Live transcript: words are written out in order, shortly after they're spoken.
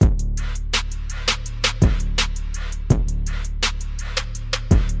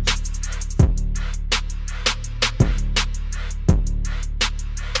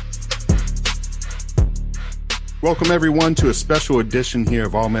Welcome, everyone, to a special edition here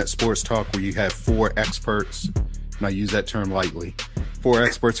of All Met Sports Talk, where you have four experts, and I use that term lightly. Four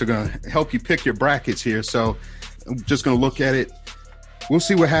experts are going to help you pick your brackets here, so I'm just going to look at it. We'll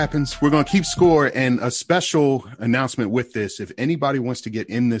see what happens. We're going to keep score, and a special announcement with this. If anybody wants to get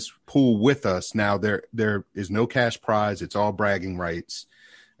in this pool with us, now there is no cash prize. It's all bragging rights,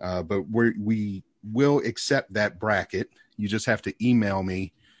 but we will accept that bracket. You just have to email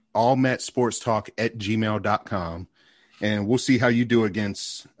me, allmetsportstalk@gmail.com, and we'll see how you do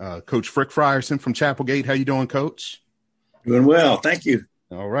against Coach Frick Frierson from Chapelgate. How you doing, Coach? Doing well, thank you.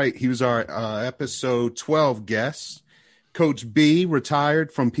 All right. He was our episode 12 guest. Coach B,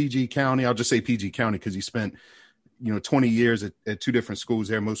 retired from PG County. I'll just say PG County because he spent 20 years at two different schools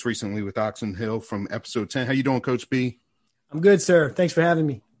there, most recently with Oxon Hill from episode 10. How you doing, Coach B? I'm good, sir. Thanks for having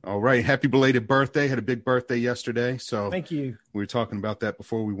me. All right. Happy belated birthday. Had a big birthday yesterday. So thank you. We were talking about that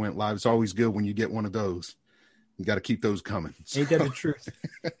before we went live. It's always good when you get one of those. You got to keep those coming. Ain't that the truth?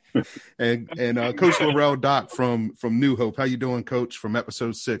 and Coach Laurel Dock from New Hope. How you doing, Coach, from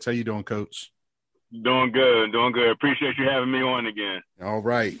episode 6? How you doing, Coach? Doing good. Appreciate you having me on again. All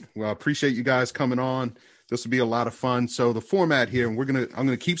right. Well, I appreciate you guys coming on. This will be a lot of fun. So the format here, and I'm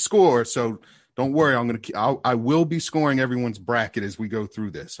gonna keep score. So don't worry. I will be scoring everyone's bracket as we go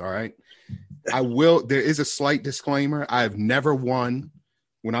through this. All right. There is a slight disclaimer. I have never won.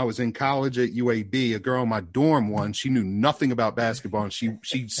 When I was in college at UAB, a girl in my dorm won. She knew nothing about basketball, and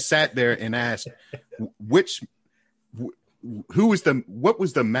she sat there and asked, what was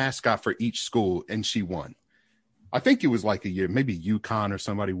the mascot for each school, and she won. I think it was like a year, maybe UConn or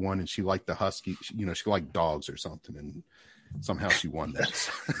somebody won, and she liked the Husky. She liked dogs or something, and somehow she won that.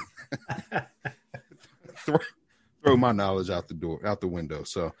 Throw my knowledge out the window.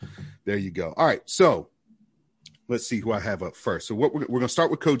 So there you go. All right, so let's see who I have up first. So we're going to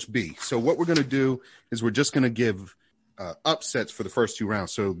start with Coach B. So what we're going to do is we're just going to give upsets for the first two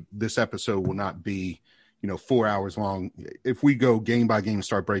rounds. So this episode will not be, 4 hours long. If we go game by game and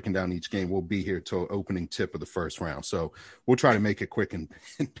start breaking down each game, we'll be here till opening tip of the first round. So we'll try to make it quick and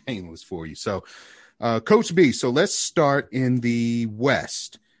painless for you. So Coach B, so let's start in the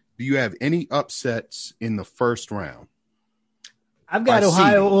West. Do you have any upsets in the first round? I've got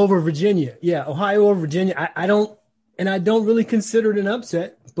Ohio over Virginia. Yeah, Ohio over Virginia. I don't really consider it an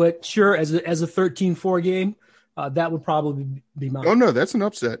upset, but sure, as a 13-4 game, that would probably be mine. Oh, no, that's an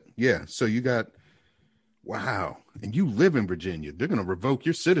upset. Yeah, so you got – wow. And you live in Virginia. They're going to revoke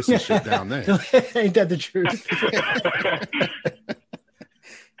your citizenship down there. Ain't that the truth?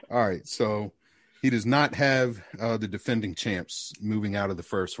 All right, so he does not have the defending champs moving out of the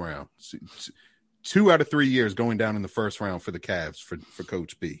first round. 2 out of 3 years going down in the first round for the Cavs for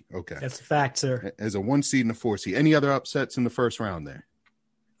Coach B. Okay. That's a fact, sir. As a 1 seed and a 4 seed. Any other upsets in the first round there?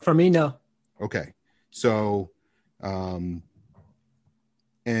 For me, no. Okay. So, and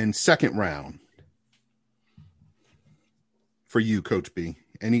second round for you, Coach B,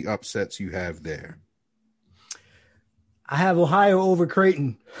 any upsets you have there? I have Ohio over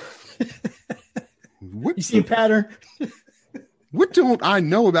Creighton. You see a pattern? What don't I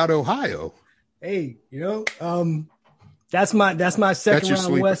know about Ohio? Hey, that's my second round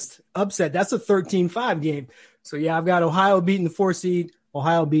sleeper. West upset. That's a 13-5 game. So yeah, I've got Ohio beating the 4 seed,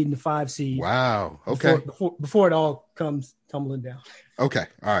 Ohio beating the 5 seed. Wow. Okay. Before it all comes tumbling down. Okay.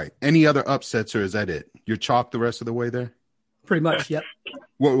 All right. Any other upsets, or is that it? You're chalked the rest of the way there? Pretty much. Yep.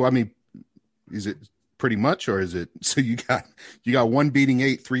 Well, I mean, is it pretty much, or is it? So you got 1 beating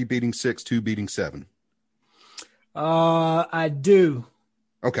 8, 3 beating 6, 2 beating 7. I do.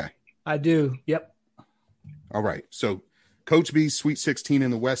 Okay. I do. Yep. All right. So Coach B's Sweet 16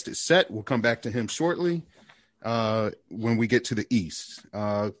 in the West is set. We'll come back to him shortly when we get to the East.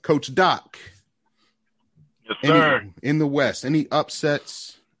 Coach Doc. Yes, sir. In the West, any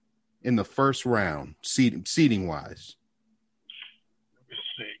upsets in the first round, seeding wise? Let's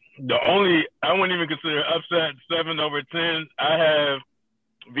see. I wouldn't even consider upset 7 over 10. I have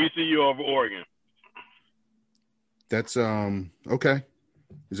VCU over Oregon. That's okay.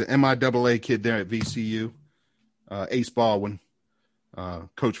 There's an MIAA kid there at VCU, Ace Baldwin,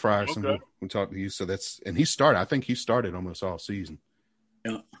 Coach Frierson. Okay. We'll talk to you. So he started. I think he started almost all season.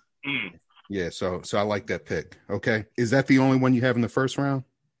 Yeah. Yeah. So I like that pick. Okay. Is that the only one you have in the first round?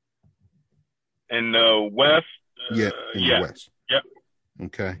 In the West. The West. Yep.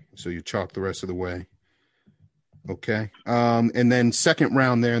 Okay. So you chalk the rest of the way. Okay. And then second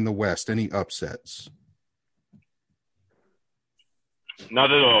round there in the West. Any upsets?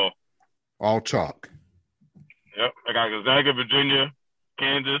 Not at all. All chalk. Yep. I got Gonzaga, Virginia,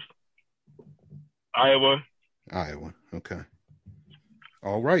 Kansas, Iowa. Okay.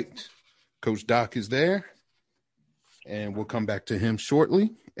 All right. Coach Doc is there. and we'll come back to him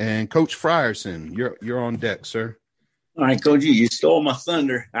shortly. And Coach Frierson, you're on deck, sir. All right, Coach, you stole my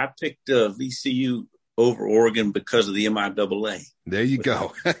thunder. I picked VCU over Oregon because of the MIAA. There you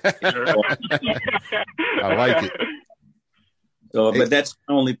go. I like it. So, but that's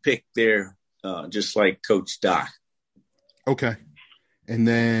my only pick there, just like Coach Doc. Okay. And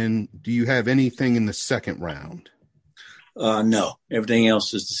then do you have anything in the second round? No, everything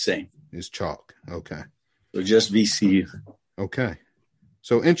else is the same. Is chalk. Okay. So just VCU. Okay.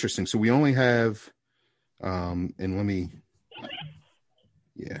 So interesting. So we only have, okay.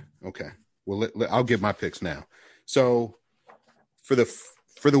 Well, I'll give my picks now. So for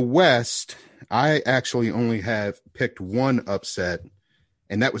the West, I actually only have picked one upset,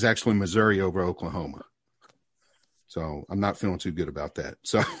 and that was actually Missouri over Oklahoma. So I'm not feeling too good about that.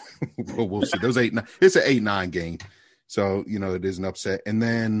 So we'll see. It's an 8-9 game. So, it is an upset. And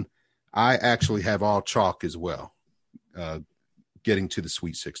then I actually have all chalk as well, getting to the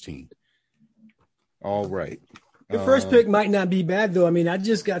Sweet 16. All right. Your first pick might not be bad, though. I mean, I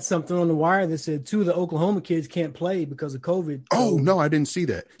just got something on the wire that said 2 of the Oklahoma kids can't play because of COVID. Oh, no, I didn't see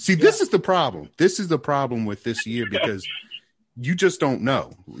that. See, This is the problem. This is the problem with this year because you just don't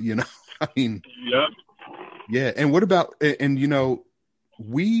know, I mean, yeah. And what about,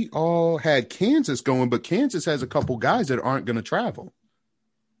 we all had Kansas going, but Kansas has a couple guys that aren't going to travel.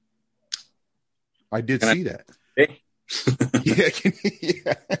 I did see that.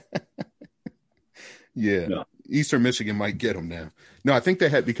 Yeah. No. Eastern Michigan might get them now. No, I think they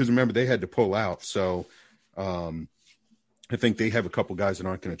had, because remember they had to pull out. So I think they have a couple guys that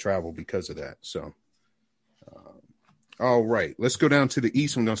aren't going to travel because of that. So, all right, let's go down to the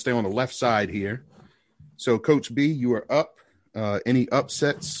East. I'm going to stay on the left side here. So Coach B, you are up. Any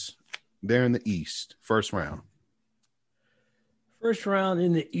upsets there in the East? First round. First round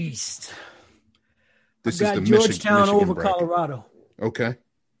in the East. This I've is got the Georgetown Michigan over bracket. Colorado. Okay.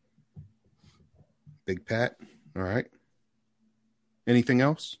 Big Pat. All right. Anything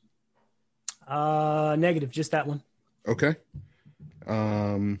else? Negative. Just that one. Okay.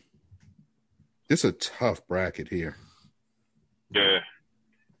 This is a tough bracket here. Yeah.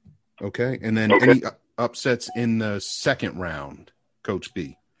 Okay. And then any upsets in the second round, Coach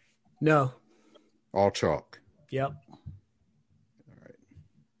B? No. All chalk. Yep.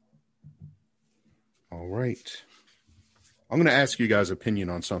 All right. I'm going to ask you guys' opinion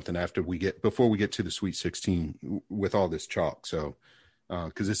on something before we get to the Sweet 16 with all this chalk. So,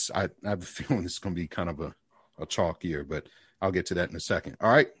 because I have a feeling this is going to be kind of a chalk year, but I'll get to that in a second.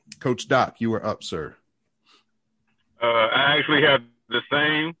 All right, Coach Doc, you are up, sir. I actually have the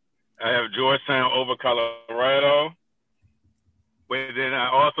same. I have Georgetown over Colorado, but then I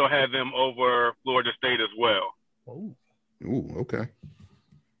also have them over Florida State as well. Ooh, okay.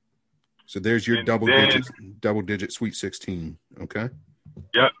 So there's your double digit Sweet 16. Okay.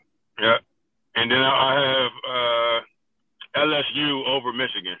 Yep. And then I have LSU over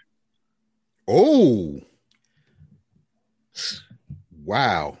Michigan. Oh,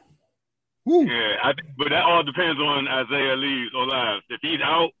 wow. Woo. Yeah, but that all depends on Isaiah Lee's O-line. If he's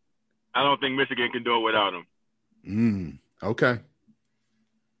out, I don't think Michigan can do it without him. Okay.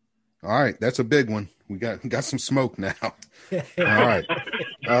 All right, that's a big one. We got some smoke now. All right.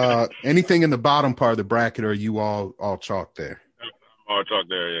 Anything in the bottom part of the bracket, or are you all chalk there? All chalk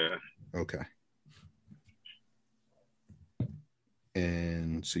there, yeah. Okay.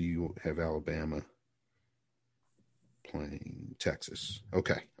 And so you have Alabama playing Texas.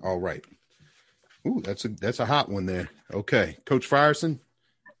 Okay. All right. Ooh, that's a hot one there. Okay. Coach Frierson,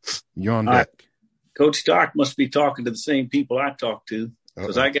 you're on deck. Coach Doc must be talking to the same people I talk to,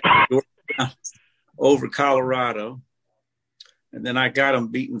 because I got Georgetown over Colorado, and then I got them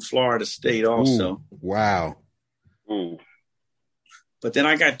beating Florida State also. Ooh, wow. Ooh. But then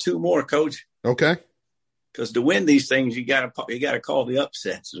I got 2 more, Coach. Okay. Because to win these things, you got to call the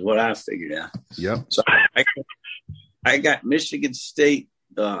upsets, is what I figured out. Yep. So I got Michigan State,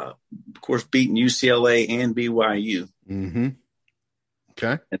 of course, beating UCLA and BYU. Mm-hmm.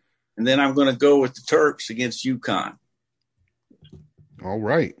 Okay. And then I'm going to go with the Terps against UConn. All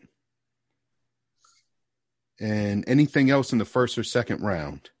right. And anything else in the first or second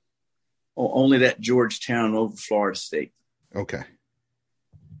round? Only that Georgetown over Florida State. Okay.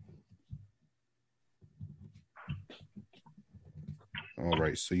 All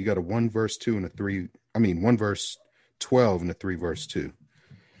right. So you got a 1 verse 2 and a 3. 1 verse 12 and a 3 verse 2.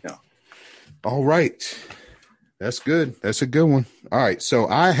 Yeah. All right. That's good. That's a good one. All right. So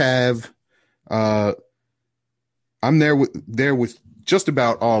I have, I'm there with just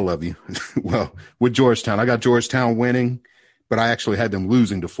about all of you. Well, with Georgetown, I got Georgetown winning, but I actually had them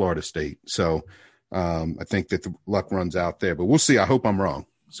losing to Florida State. So I think that the luck runs out there, but we'll see. I hope I'm wrong.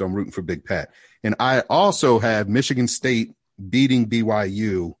 So I'm rooting for Big Pat. And I also have Michigan State beating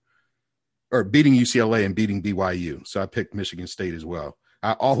BYU, or beating UCLA and beating BYU. So I picked Michigan State as well.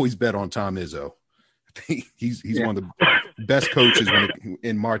 I always bet on Tom Izzo. He's one of the best coaches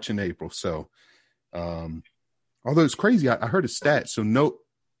in March and April. So, although it's crazy, I heard a stat. So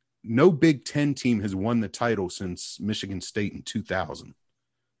no Big Ten team has won the title since Michigan State in 2000.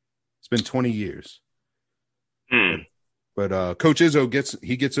 It's been 20 years. But Coach Izzo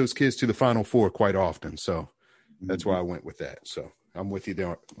gets those kids to the Final Four quite often. So that's why I went with that. So I'm with you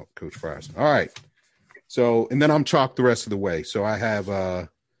there, Coach Frierson. All right. So, and then I'm chalked the rest of the way. So I have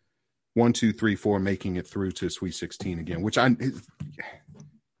 1, 2, 3, 4 making it through to Sweet 16 again, which I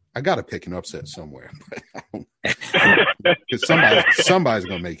got to pick an upset somewhere. Because somebody's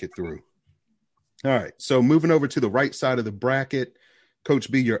going to make it through. All right. So moving over to the right side of the bracket,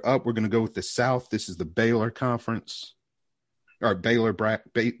 Coach B, you're up. We're going to go with the South. This is the Baylor Conference. Or Baylor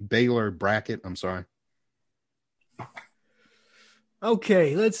bracket. I'm sorry.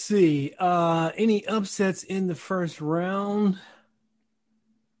 Okay, let's see. Any upsets in the first round?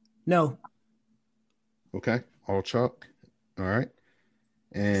 No. Okay, all chalk. All right.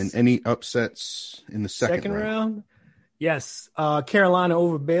 And any upsets in the second round? Yes. Carolina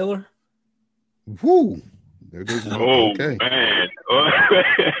over Baylor. Woo. There goes one. Oh, okay.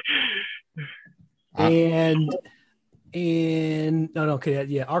 Man.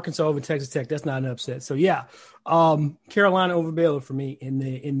 Arkansas over Texas Tech. That's not an upset. So yeah, Carolina over Baylor for me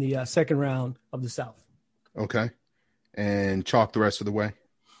in the second round of the South. Okay, and chalk the rest of the way.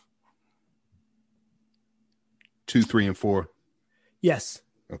 2, 3, and 4. Yes.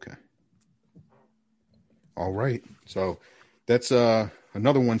 Okay. All right. So that's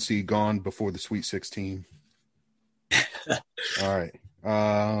another 1 seed gone before the Sweet 16. All right.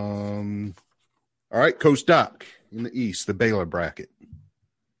 All right, Coach Doc in the East, the Baylor bracket.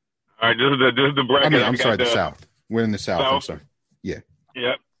 All right, this is the bracket. I'm sorry, the South. We're in the South. I'm sorry. Yeah.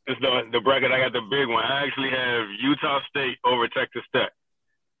 Yep. This is the bracket. I got the big one. I actually have Utah State over Texas Tech.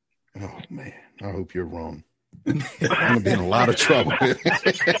 Oh, man. I hope you're wrong. I'm going to be in a lot of trouble.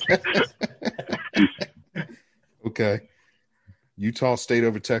 Okay. Utah State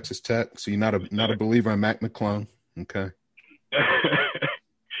over Texas Tech. So you're not a believer in Mac McClung. Okay.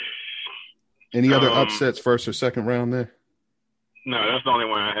 Any other upsets first or second round there? No, that's the only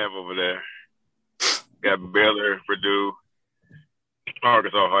one I have over there. Got Baylor, Purdue,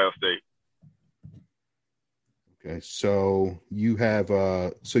 Arkansas, Ohio State. Okay, so you have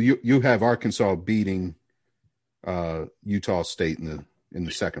you have Arkansas beating Utah State in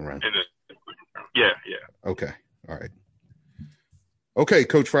the second round. Yeah. Okay, all right. Okay,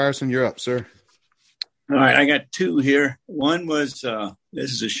 Coach Frierson, you're up, sir. All right, I got 2 here. One was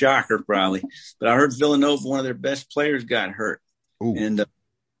this is a shocker probably, but I heard Villanova, one of their best players, got hurt. Ooh. And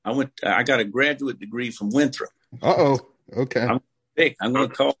I got a graduate degree from Winthrop. Okay. I'm going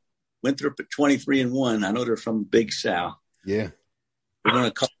to call Winthrop at 23-1. I know they're from Big South. Yeah. We're going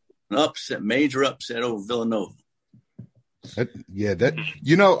to call an major upset over Villanova. That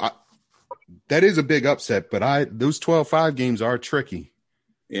is a big upset, but those 12-5 games are tricky.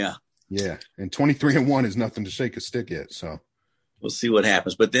 Yeah. Yeah, and 23-1 is nothing to shake a stick at. So we'll see what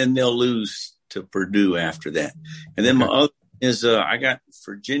happens. But then they'll lose to Purdue after that. And then my other is I got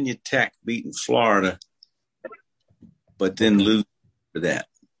Virginia Tech beating Florida, but then lose for that.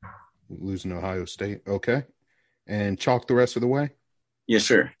 Losing Ohio State. Okay. And chalk the rest of the way? Yes,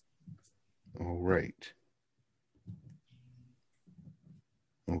 sir. All right.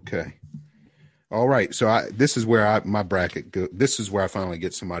 Okay. All right. So this is where my bracket go. This is where I finally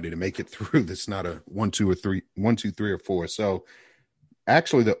get somebody to make it through. That's not a 1, 2, 3 or 4. So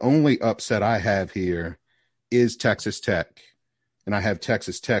actually the only upset I have here is Texas Tech. And I have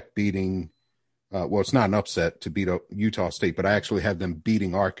Texas Tech beating it's not an upset to beat Utah State, but I actually have them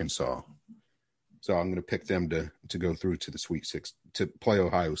beating Arkansas. So I'm going to pick them to go through to the Sweet 6 to play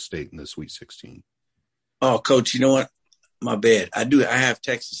Ohio State in the Sweet 16. Oh, Coach, you know what? My bad. I have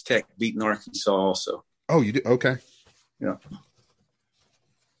Texas Tech beating Arkansas also. Oh, you do? Okay. Yeah.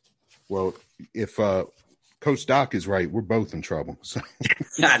 Well, if Coach Doc is right, we're both in trouble. So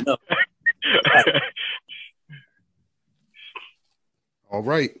I know. All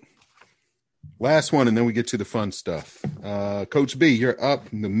right. Last one, and then we get to the fun stuff. Coach B, you're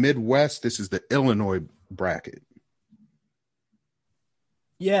up in the Midwest. This is the Illinois bracket.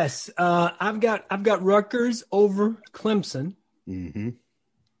 Yes, I've got Rutgers over Clemson. Mm-hmm.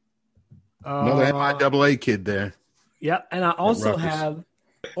 Another NIAA kid there. Yep, and I also have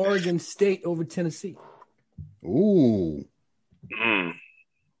Oregon State over Tennessee. Ooh.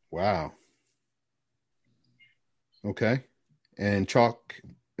 Wow. Okay. And chalk,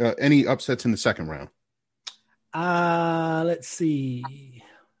 any upsets in the second round? Let's see.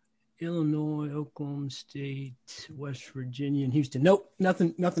 Illinois, Oklahoma State, West Virginia, and Houston. Nope,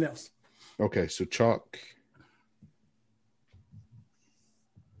 nothing else. Okay, so chalk.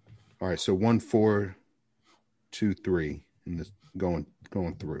 All right, so 1, 4, 2, 3 in this going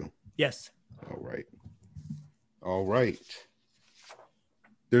through. Yes. All right.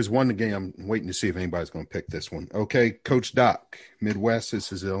 There's one game I'm waiting to see if anybody's going to pick this one. Okay, Coach Doc, Midwest.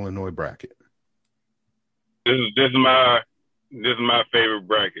 This is the Illinois bracket. This is my favorite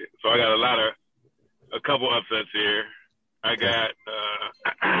bracket. So I got a couple upsets here. I got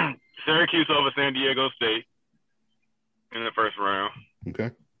Syracuse over San Diego State in the first round.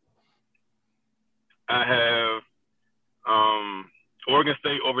 Okay. I have Oregon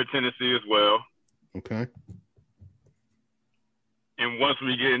State over Tennessee as well. Okay. And once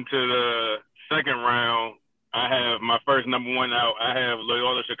we get into the second round, I have my first number one out. I have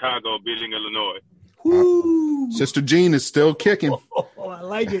Loyola Chicago beating Illinois. Woo! Sister Jean is still kicking. Oh, I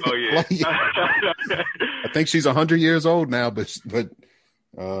like it. Oh yeah. I think she's 100 years old now, but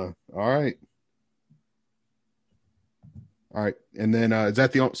all right. All right. And then is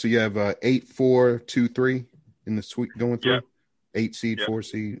that so you have 8, 4, 2, 3 in the suite going through? Yep. 8 seed, 4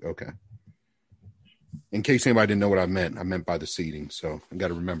 seed. Okay. In case anybody didn't know what I meant by the seeding. So I got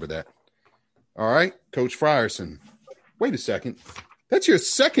to remember that. All right. Coach Frierson. Wait a second. That's your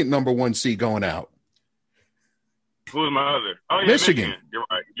second number 1 seed going out. Who's my other? Oh yeah, Michigan.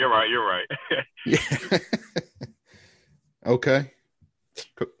 You're right. Yeah. Okay.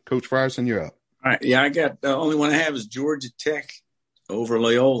 Coach Frierson, you're up. All right. Yeah, I got the only one I have is Georgia Tech over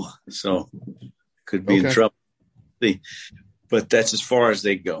Loyola. So could be in trouble. But that's as far as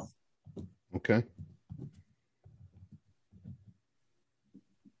they go. Okay.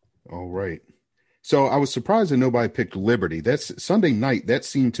 All right. So I was surprised that nobody picked Liberty. That's Sunday night. That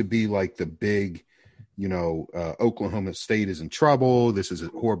seemed to be like the big, Oklahoma State is in trouble. This is a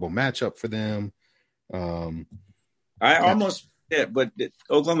horrible matchup for them. I almost did, but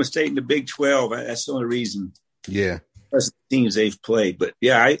Oklahoma State in the Big 12, that's the only reason. Yeah. That's the teams they've played. But,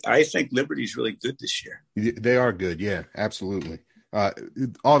 yeah, I think Liberty's really good this year. They are good. Yeah, absolutely.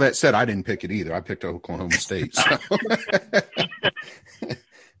 All that said, I didn't pick it either. I picked Oklahoma State. So.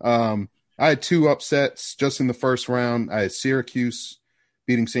 I had 2 upsets just in the first round. I had Syracuse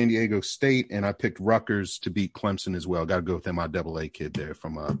beating San Diego State, and I picked Rutgers to beat Clemson as well. Got to go with them. My AA kid there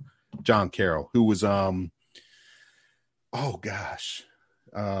from John Carroll, who was well,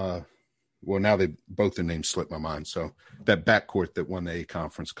 now they both their names slipped my mind. So that backcourt that won the A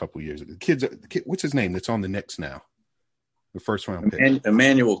conference a couple years ago. What's his name? That's on the Knicks now. The first round pick.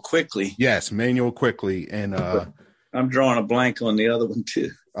 Emmanuel Quickly. Yes, Emmanuel Quickly, and I'm drawing a blank on the other one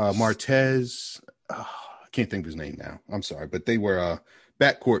too. Martez. I can't think of his name now. I'm sorry, but they were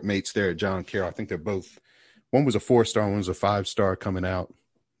backcourt mates there at John Carroll. I think they're both. One was a 4-star, one was a 5-star coming out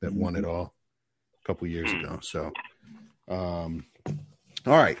that won it all a couple years ago. So, all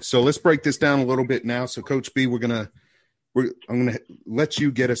right. So let's break this down a little bit now. So, Coach B, I'm gonna let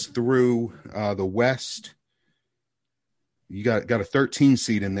you get us through the West. You got a 13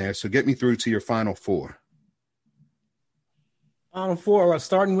 seed in there, so get me through to your Final Four. Final Four,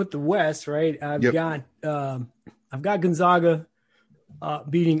 starting with the West, right? I've got Gonzaga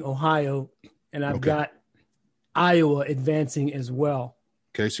beating Ohio, and I've got Iowa advancing as well.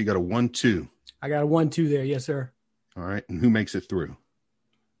 Okay, so you got a 1-2. I got a 1-2 there, yes, sir. All right, and who makes it through?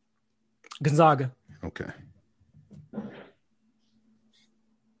 Gonzaga. Okay.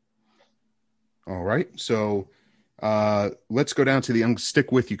 All right, so let's go down to I'm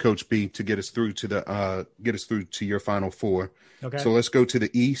stick with you, Coach B, to get us through to your Final Four. Okay. So let's go to the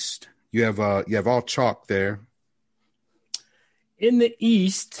East. You have all chalk there. In the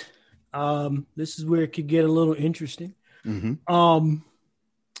East, this is where it could get a little interesting. Mm-hmm.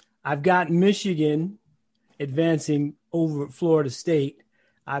 I've got Michigan advancing over Florida State.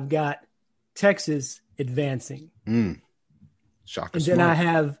 I've got Texas advancing. Shocker. And then I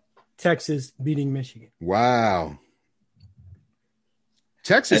have Texas beating Michigan. Wow.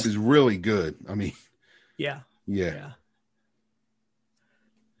 Texas is really good. I mean, yeah.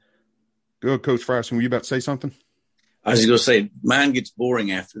 Good, Coach Frierson. Were you about to say something? I was going to say, mine gets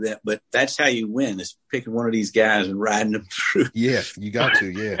boring after that, but that's how you win, is picking one of these guys and riding them through. Yeah, you got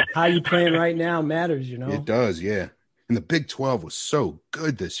to, yeah. How you playing right now matters, It does, yeah. And the Big 12 was so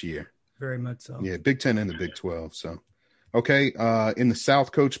good this year. Very much so. Yeah, Big 10 and the Big 12. So, okay, in the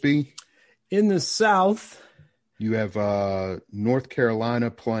South, Coach B? In the South, you have North Carolina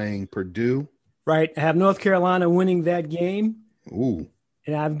playing Purdue. Right. I have North Carolina winning that game. Ooh.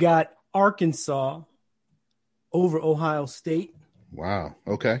 And I've got Arkansas over Ohio State. Wow.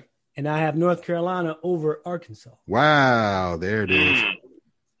 Okay. And I have North Carolina over Arkansas. Wow. There it is.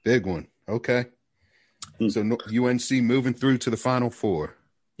 Big one. Okay. So UNC moving through to the Final Four.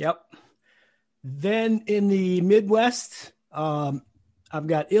 Yep. Then in the Midwest, I've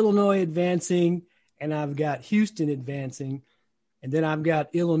got Illinois advancing, and I've got Houston advancing, and then I've got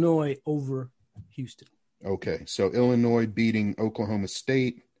Illinois over Houston. Okay. So Illinois beating Oklahoma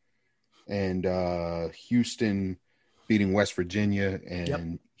State, and Houston beating West Virginia,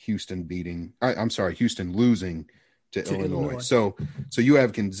 and Houston losing to Illinois. So you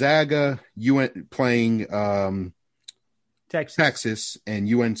have Gonzaga, playing Texas,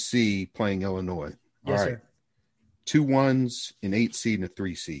 and UNC playing Illinois. Yes, all right. Sir. 2 1s, an 8 seed, and a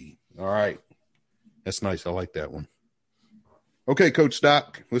 3 seed. All right. That's nice. I like that one. Okay, Coach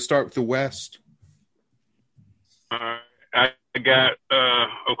Doc, let's start with the West. I got,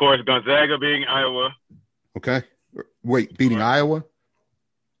 of course, Gonzaga beating Iowa. Okay. Wait, beating Iowa?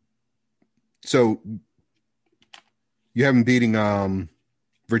 So you have them beating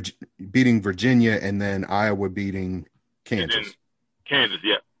Virginia, and then Iowa beating Kansas. Kansas,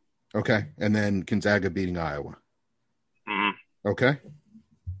 yeah. Okay. And then Gonzaga beating Iowa. Mm-hmm. Okay.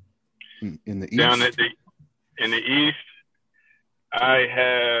 In the East? In the East, I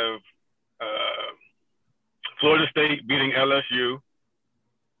have Florida State beating LSU.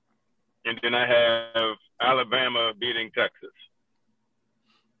 And then I have Alabama beating Texas.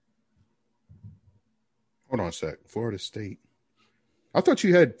 Hold on a sec. Florida State. I thought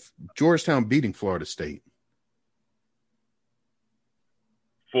you had Georgetown beating Florida State.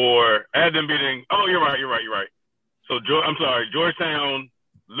 I had them beating. Oh, you're right. So I'm sorry, Georgetown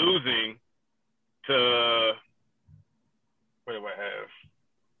losing to. What do I have?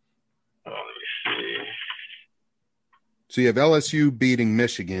 Oh, let me see. So you have LSU beating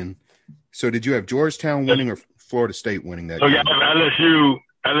Michigan. So did you have Georgetown winning or Florida State winning that game? game? Yeah,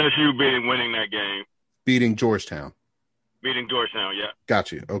 LSU winning that game. Beating Georgetown. Beating Georgetown, yeah.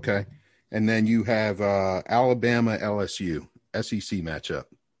 Got you. Okay. And then you have Alabama, LSU, SEC matchup.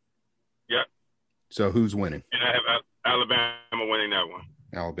 Yep. So who's winning? And I have Alabama winning that one.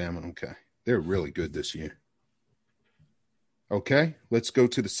 Alabama, okay. They're really good this year. Okay, let's go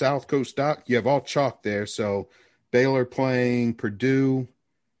to the South Coast, Doc. You have all chalk there. So Baylor playing Purdue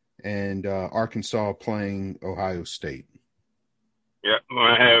and Arkansas playing Ohio State. Yeah,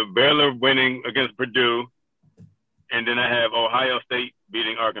 I have Baylor winning against Purdue, and then I have Ohio State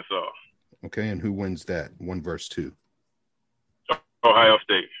beating Arkansas. Okay, and who wins that? 1 versus 2. Ohio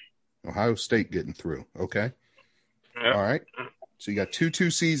State. Ohio State getting through. Okay. Yep. All right. So you got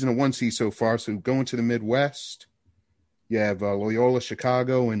 2 seeds and a 1 seed so far. So going to the Midwest, you have Loyola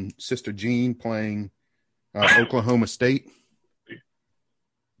Chicago and Sister Jean playing Oklahoma State.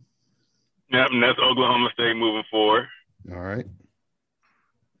 Yep, and that's Oklahoma State moving forward. All right.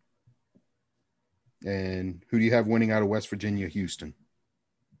 And who do you have winning out of West Virginia, Houston?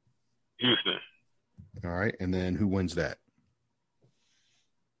 Houston. All right. And then who wins that?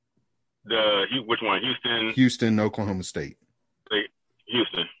 Which one? Houston? Houston, Oklahoma State.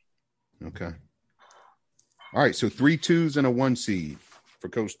 Houston. Okay. All right. So 3 2s and a 1 seed for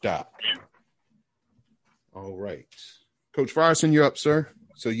Coach Doc. All right. Coach Frierson, you're up, sir.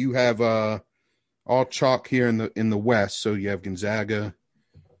 So you have all chalk here in the West. So you have Gonzaga,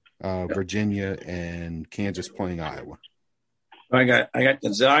 Virginia, and Kansas playing Iowa. I got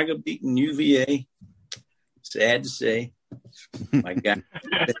Gonzaga beating UVA. Sad to say. My God.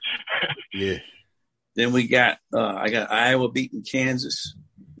 Yeah. Then we got I got Iowa beating Kansas.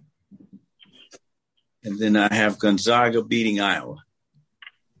 And then I have Gonzaga beating Iowa.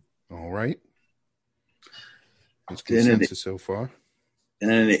 All right. That's consensus so far.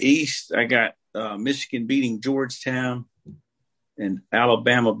 And in the East, I got Michigan beating Georgetown and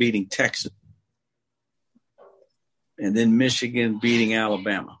Alabama beating Texas. And then Michigan beating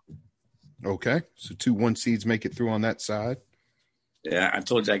Alabama. Okay. So 2 1 seeds make it through on that side. Yeah, I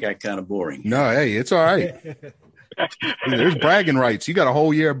told you I got kind of boring. No, hey, it's all right. There's bragging rights. You got a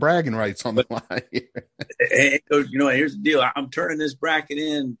whole year of bragging rights on the line here. Hey, Coach, here's the deal. I'm turning this bracket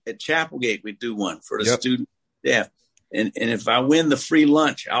in at Chapelgate. We do one for the student staff. And if I win the free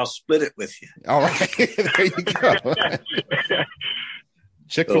lunch, I'll split it with you. All right. There you go.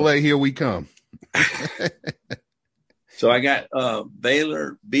 Chick-fil-A, here we come. So I got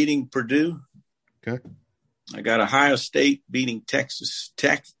Baylor beating Purdue. Okay. I got Ohio State beating Texas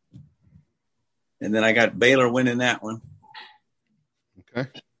Tech. And then I got Baylor winning that one. Okay.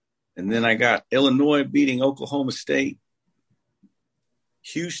 And then I got Illinois beating Oklahoma State.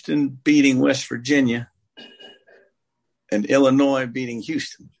 Houston beating West Virginia. And Illinois beating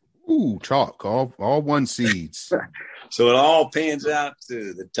Houston. Ooh, chalk, all 1 seeds. So it all pans out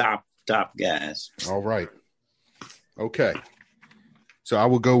to the top guys. All right. Okay. So I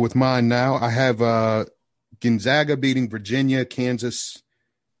will go with mine now. I have Gonzaga beating Virginia, Kansas.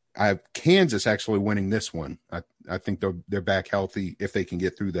 I have Kansas actually winning this one. I think they're back healthy if they can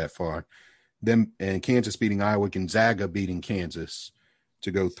get through that far. Them and Kansas beating Iowa, Gonzaga beating Kansas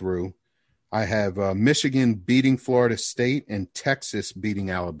to go through. I have Michigan beating Florida State and Texas beating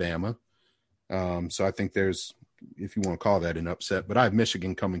Alabama. So I think there's, if you want to call that an upset, but I have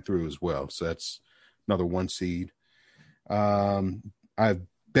Michigan coming through as well. So that's another 1 seed. I have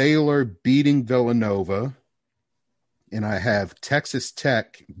Baylor beating Villanova, and I have Texas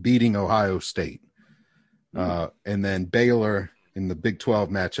Tech beating Ohio State. And then Baylor in the Big 12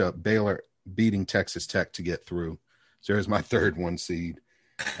 matchup, Baylor beating Texas Tech to get through. So there's my third 1 seed.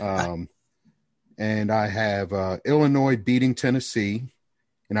 And I have Illinois beating Tennessee,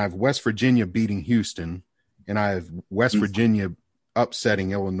 and I have West Virginia beating Houston, and I have West Virginia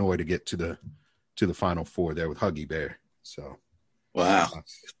upsetting Illinois to get to the Final Four there with Huggy Bear. So, wow.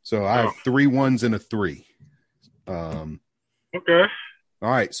 So I have 3 1s and a 3. Okay. All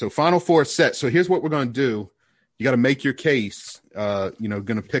right. So Final Four set. So here's what we're going to do. You got to make your case. Going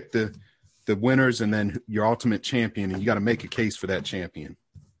to pick the winners and then your ultimate champion, and you got to make a case for that champion.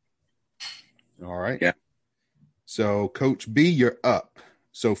 All right. Yeah. So Coach B, you're up.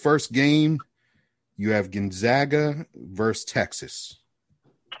 So first game, you have Gonzaga versus Texas.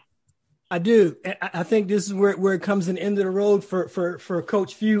 I do. I think this is where it comes an end of the road for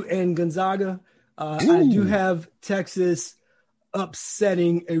Coach Few and Gonzaga. I do have Texas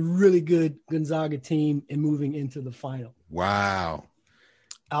upsetting a really good Gonzaga team and moving into the final. Wow.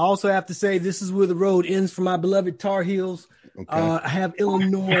 I also have to say this is where the road ends for my beloved Tar Heels. Okay. I have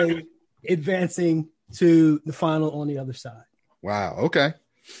Illinois advancing to the final on the other side. Wow. Okay.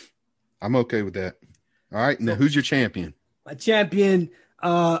 I'm okay with that. All right. Now, who's your champion? My champion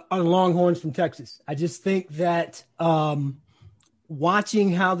are the Longhorns from Texas. I just think that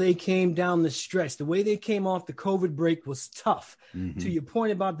watching how they came down the stretch, the way they came off the COVID break was tough. Mm-hmm. To your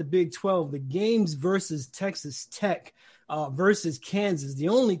point about the Big 12, the games versus Texas Tech versus Kansas, the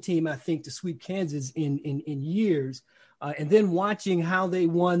only team I think to sweep Kansas in years. And then watching how they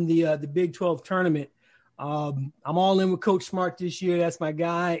won the Big 12 tournament. I'm all in with Coach Smart this year. That's my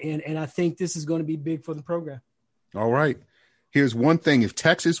guy. And I think this is going to be big for the program. All right. Here's one thing. If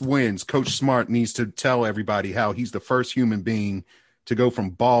Texas wins, Coach Smart needs to tell everybody how he's the first human being to go from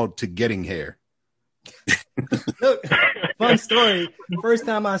bald to getting hair. Look, fun story. The first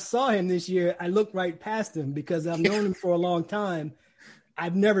time I saw him this year, I looked right past him because I've known him for a long time.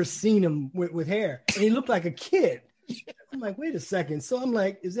 I've never seen him with hair. And he looked like a kid. I'm like, wait a second. So I'm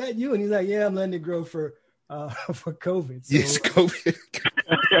like, is that you? And he's like, yeah, I'm letting it grow for COVID. So, yes, COVID.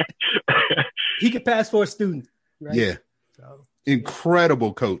 He could pass for a student, right? Yeah. So,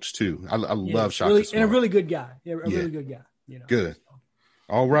 incredible coach too. I love Shaka really, Smart. And a really good guy. Yeah, really good guy. You know. Good.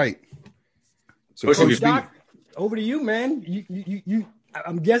 All right. So Coach Doc, over to you, man. You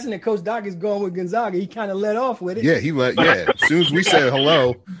I'm guessing that Coach Doc is going with Gonzaga. He kind of let off with it. Yeah, as soon as we said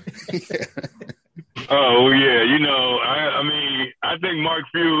hello. Oh, yeah. I mean, I think Mark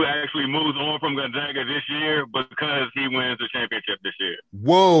Few actually moves on from Gonzaga this year because he wins the championship this year.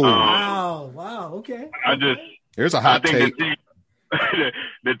 Whoa. Wow. Okay. There's a hot take.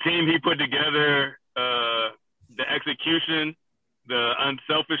 The team he put together, the execution, the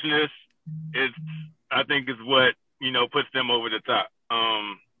unselfishness, I think is what, puts them over the top.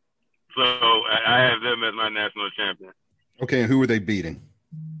 So I have them as my national champion. Okay, and who are they beating?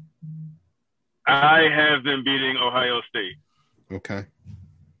 I have them beating Ohio State. Okay.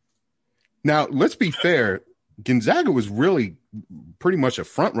 Now, let's be fair. Gonzaga was really pretty much a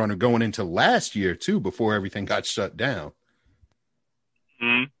front runner going into last year, too, before everything got shut down.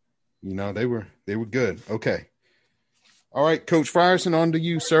 Mm-hmm. They were good. Okay. All right, Coach Frierson, on to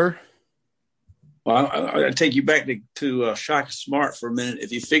you, sir. Well, I'll take you back to Shaka Smart for a minute.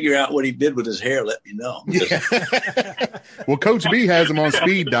 If you figure out what he did with his hair, let me know. Yeah. Well, Coach B has him on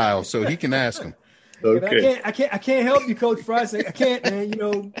speed dial, so he can ask him. Okay. I can't help you, Coach Frierson. I can't,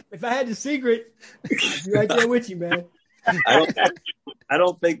 man. If I had the secret, I'd be right there with you, man. I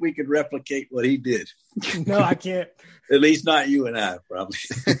don't think we could replicate what he did. No, I can't. At least not you and I, probably.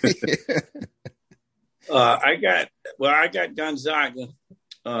 I got Gonzaga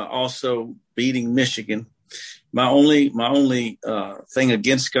also beating Michigan. My only thing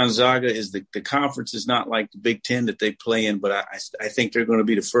against Gonzaga is the conference is not like the Big Ten that they play in, but I think they're going to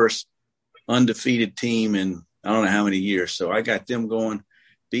be the first undefeated team in I don't know how many years. So I got them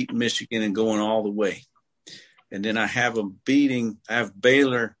beating Michigan and going all the way. And then I have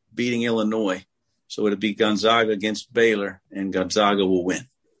Baylor beating Illinois. So it'll be Gonzaga against Baylor, and Gonzaga will win.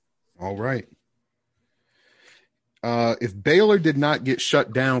 All right. If Baylor did not get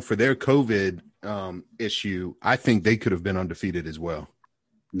shut down for their COVID issue, I think they could have been undefeated as well.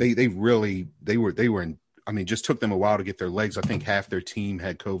 They were in, I mean, just took them a while to get their legs. I think half their team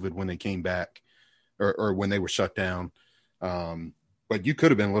had COVID when they came back or when they were shut down. But you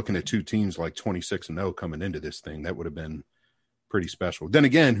could have been looking at two teams like 26-0 coming into this thing. That would have been pretty special. Then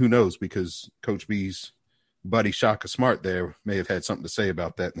again, who knows? Because Coach B's buddy Shaka Smart there may have had something to say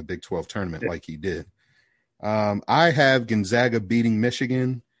about that in the Big 12 tournament like he did. I have Gonzaga beating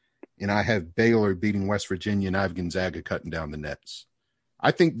Michigan, and I have Baylor beating West Virginia, and I have Gonzaga cutting down the nets.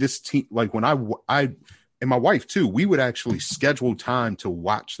 I think this team, like when I and my wife too, we would actually schedule time to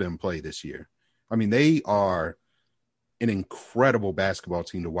watch them play this year. I mean, they are an incredible basketball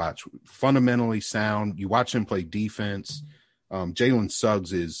team to watch. Fundamentally sound. You watch them play defense. Jalen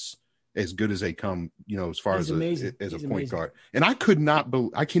Suggs is as good as they come, you know, as far as a point guard. And I cannot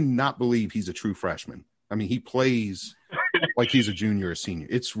believe he's a true freshman. I mean, he plays like he's a junior or senior.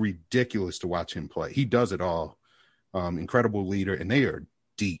 It's ridiculous to watch him play. He does it all. Incredible leader, and they are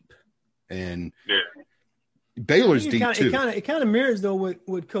deep. And Baylor's deep too. It kind of mirrors though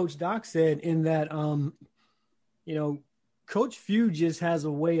what Coach Doc said in that, you know, Coach Few just has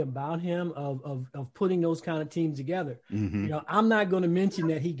a way about him of putting those kind of teams together. Mm-hmm. You know, I'm not going to mention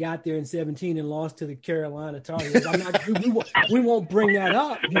that he got there in 2017 and lost to the Carolina Tar Heels. We won't bring that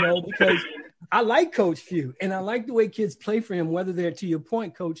up, you know, because I like Coach Few and I like the way kids play for him, whether they're, to your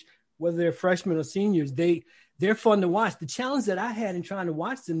point, Coach, whether they're freshmen or seniors. They're fun to watch. The challenge that I had in trying to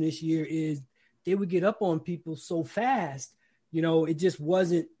watch them this year is they would get up on people so fast. You know, it just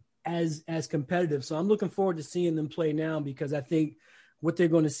wasn't as competitive. So I'm looking forward to seeing them play now, because I think what they're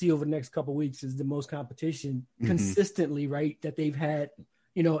going to see over the next couple of weeks is the most competition consistently, right, that they've had,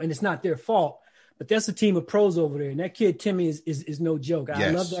 you know, and it's not their fault, but that's a team of pros over there. And that kid, Timmy, is no joke. Yes. I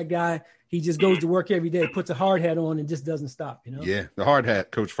love that guy. He just goes to work every day, puts a hard hat on and just doesn't stop, you know? Yeah. The hard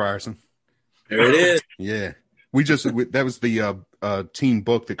hat, Coach Frierson. There it is. Yeah. That was the team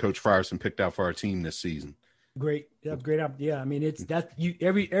book that Coach Frierson picked out for our team this season. Great. Great. Yeah. I mean,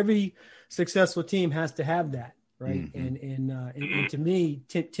 every successful team has to have that. Right. Mm-hmm. And to me,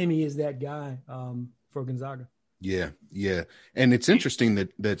 Timmy is that guy for Gonzaga. Yeah. Yeah. And it's interesting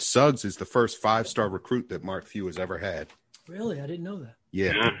that Suggs is the first 5-star recruit that Mark Few has ever had. Really? I didn't know that.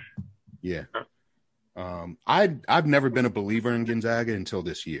 Yeah. Yeah. I've never been a believer in Gonzaga until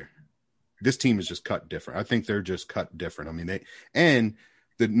this year. This team is just cut different. I think they're just cut different. I mean,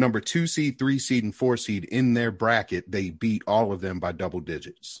 the number 2 seed, 3 seed, and 4 seed in their bracket, they beat all of them by double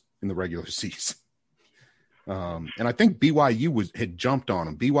digits in the regular season. And I think BYU had jumped on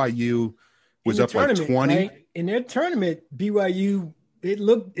them. BYU was up like 20. Right? In their tournament, BYU, it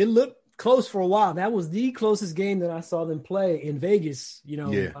looked close for a while. That was the closest game that I saw them play in Vegas, you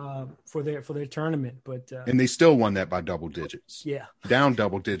know, for their tournament. But and they still won that by double digits. Yeah, down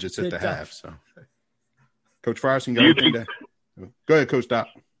double digits at the half. So, Coach Frierson, go ahead, Coach Doc.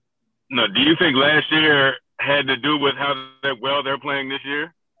 No, do you think last year had to do with how well they're playing this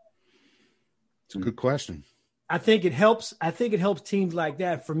year? It's a good question. I think it helps. I think it helps teams like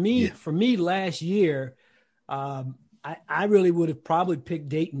that. For me, last year, I really would have probably picked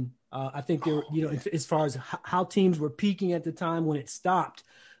Dayton. I think they were, you know, as far as how teams were peaking at the time when it stopped.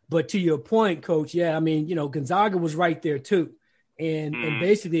 But to your point, Coach, I mean, you know, Gonzaga was right there too. And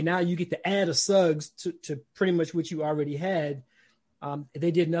basically now you get to add a Suggs to pretty much what you already had.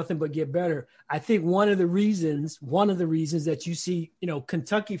 They did nothing but get better. I think one of the reasons that you see, you know,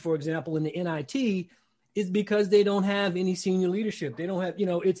 Kentucky, for example, in the NIT is because they don't have any senior leadership. They don't have, you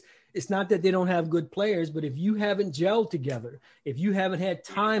know, it's not that they don't have good players, but if you haven't gelled together, if you haven't had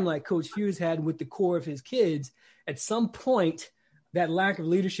time like Coach Few's had with the core of his kids, at some point that lack of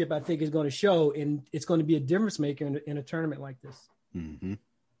leadership, I think, is going to show, and it's going to be a difference maker in a tournament like this. Mm-hmm.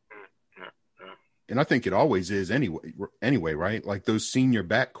 And I think it always is anyway, right? Like those senior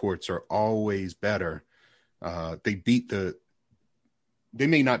backcourts are always better. They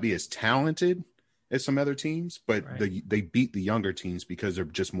may not be as talented as some other teams, but they beat the younger teams because they're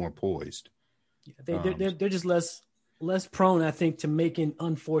just more poised. Yeah, they're just less prone, I think, to making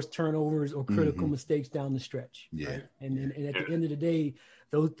unforced turnovers or critical mistakes down the stretch. Yeah. Right? And at the end of the day,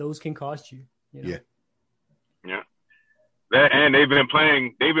 those can cost you. You know? Yeah. Yeah. And they've been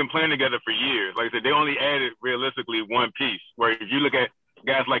playing together for years. Like I said, they only added realistically one piece. Where if you look at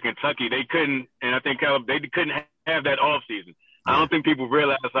guys like Kentucky, they couldn't, and I think they couldn't have that off season. I don't think people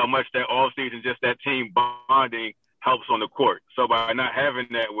realize how much that off season, just that team bonding, helps on the court. So by not having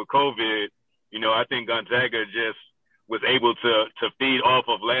that with COVID, you know, I think Gonzaga just was able to feed off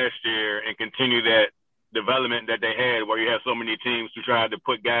of last year and continue that development that they had, where you have so many teams who tried to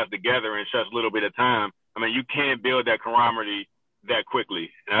put guys together in such a little bit of time. I mean, you can't build that camaraderie that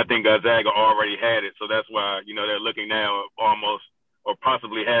quickly. And I think Gonzaga already had it. So that's why, you know, they're looking now almost or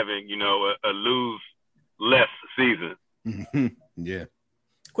possibly having, you know, a lose less season. Yeah.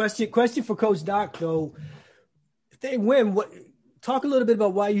 Question for Coach Doc, though. If they win, talk a little bit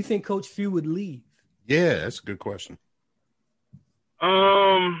about why you think Coach Few would leave. Yeah, that's a good question.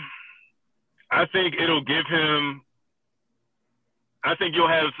 I think it'll give him – I think you'll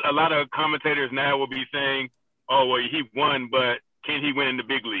have a lot of commentators now will be saying, oh, well, he won, but can he win in the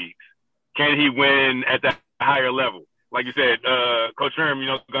big leagues? Can he win at the higher level? Like you said, Coach Sherm, you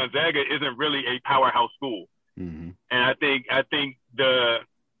know, Gonzaga isn't really a powerhouse school. Mm-hmm. And I think the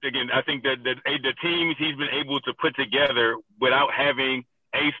teams he's been able to put together without having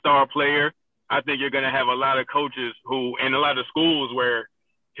a star player, I think you're going to have a lot of coaches who, and a lot of schools where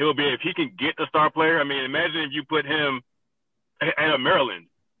he'll be, if he can get a star player. I mean, imagine if you put him at Maryland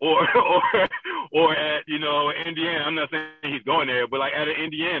or at, you know, Indiana. I'm not saying he's going there, but like at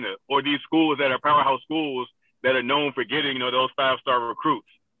Indiana or these schools that are powerhouse schools that are known for getting, you know, those 5-star recruits.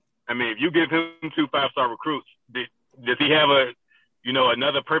 I mean, if you give him 2 5-star recruits, does he have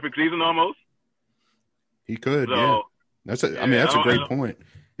another perfect season almost? He could, so, yeah. That's a great point.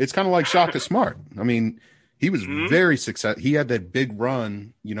 It's kind of like Shaka Smart. I mean, he was very successful. He had that big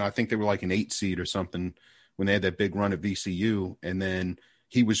run, you know, I think they were like an 8 seed or something when they had that big run at VCU. And then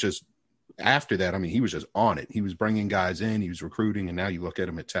he was just, after that, I mean, he was just on it. He was bringing guys in, he was recruiting, and now you look at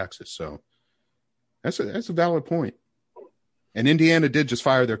him at Texas. So that's a valid point. And Indiana did just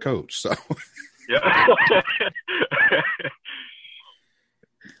fire their coach, so. Yeah.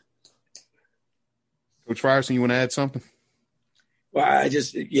 Coach Frierson, you want to add something? Well, I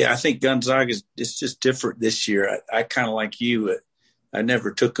think Gonzaga is just different this year. I kind of like you. I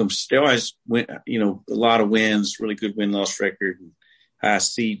never took them. They always went, you know, a lot of wins, really good win-loss record, and high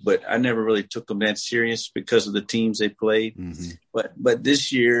seed, but I never really took them that serious because of the teams they played. Mm-hmm. But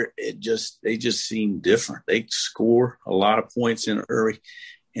this year, they just seem different. They score a lot of points in early,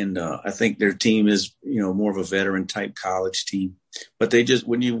 and I think their team is, you know, more of a veteran-type college team. But they just,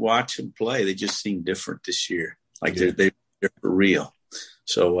 when you watch them play, they just seem different this year. Like they're for real.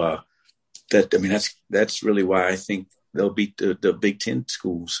 So that's really why I think they'll beat the Big Ten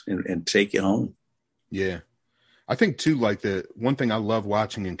schools and take it home. Yeah. I think too, like the one thing I love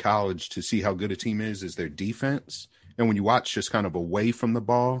watching in college to see how good a team is their defense. And when you watch just kind of away from the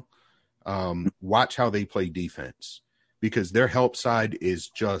ball, watch how they play defense, because their help side is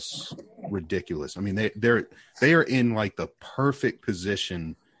just ridiculous. I mean, they are in like the perfect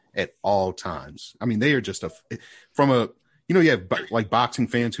position at all times. I mean, they are just you have like boxing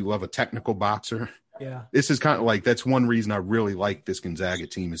fans who love a technical boxer. Yeah. This is kind of like, that's one reason I really like this Gonzaga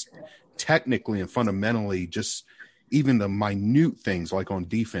team is technically and fundamentally just even the minute things like on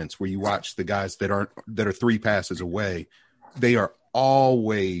defense where you watch the guys that are 3 passes away, they are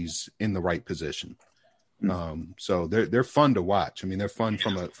always in the right position. So they're fun to watch. I mean, they're fun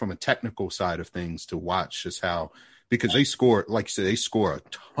from a technical side of things to watch just how, because they score, like you said, they score a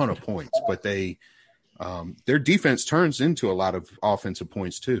ton of points, but their defense turns into a lot of offensive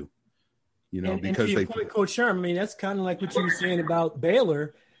points too. You know, because and to your point, Coach Sherm, I mean, that's kind of like what you were saying about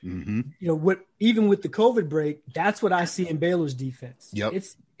Baylor. Mm-hmm. You know, even with the COVID break, that's what I see in Baylor's defense. Yep.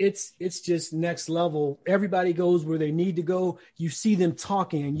 It's just next level. Everybody goes where they need to go. You see them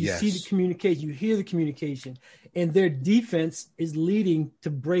talking, and you see the communication. You hear the communication, and their defense is leading to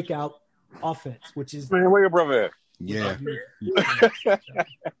breakout offense, which is man. Where your brother at? Yeah.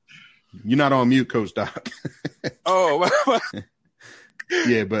 You're not on mute, Coach Doc. Oh.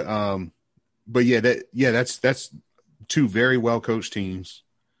 Yeah, but that's 2 very well coached teams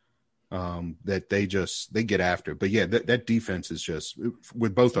that they get after. But yeah, that defense is just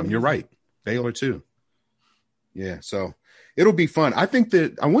with both of them. You're right, Baylor too. Yeah, so it'll be fun. I think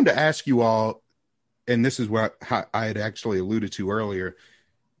that I wanted to ask you all, and this is what I had actually alluded to earlier.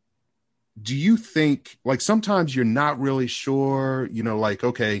 Do you think, like, sometimes you're not really sure, you know, like,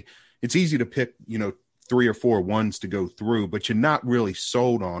 okay, it's easy to pick, you know, 3 or 4 ones to go through, but you're not really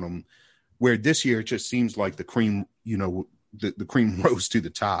sold on them, where this year it just seems like the cream, you know, the cream rose to the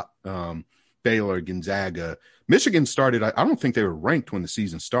top. Baylor, Gonzaga, Michigan started. I don't think they were ranked when the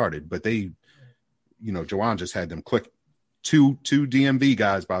season started, but they, you know, Jawan just had them click 2 DMV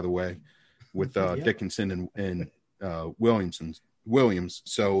guys, by the way, with Dickinson and Williams.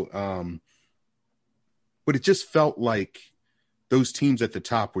 So, but it just felt like those teams at the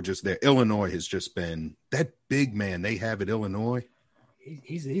top were just there. Illinois has just been that big man they have at Illinois.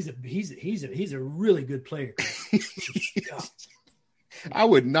 He's a really good player. I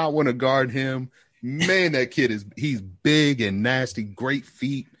would not want to guard him. Man, that kid he's big and nasty, great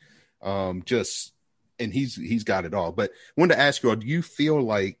feet. And he's got it all. But I wanted to ask you all, do you feel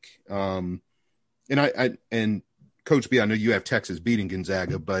like and Coach B, I know you have Texas beating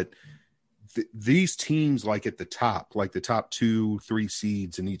Gonzaga, but these teams like at the top, like the top 2-3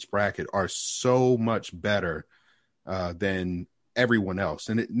 seeds in each bracket are so much better than everyone else.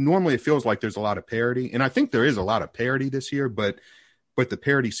 And normally it feels like there's a lot of parity. And I think there is a lot of parity this year, but the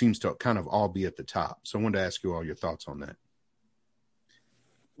parity seems to kind of all be at the top. So I wanted to ask you all your thoughts on that.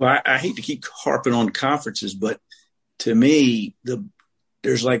 Well, I hate to keep harping on conferences, but to me,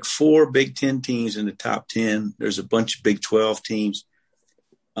 there's like 4 Big Ten teams in the top 10. There's a bunch of Big 12 teams.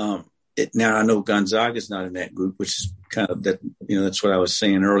 Now I know Gonzaga's not in that group, which is kind of that, that's what I was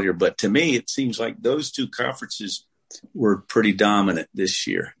saying earlier. But to me, it seems like those 2 conferences were pretty dominant this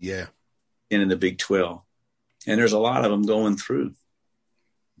year. Yeah. And in the Big 12. And there's a lot of them going through.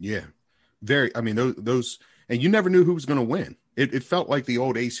 Yeah. Those, and you never knew who was going to win. It felt like the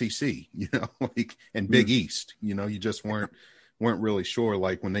old ACC, and Big East, you just weren't really sure.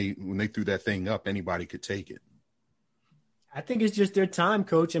 Like when they threw that thing up, anybody could take it. I think it's just their time,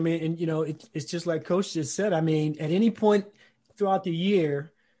 Coach. I mean, and it's just like Coach just said. I mean, at any point throughout the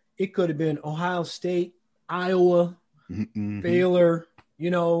year, it could have been Ohio State, Iowa, Baylor.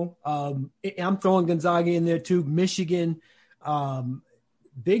 I'm throwing Gonzaga in there too. Michigan,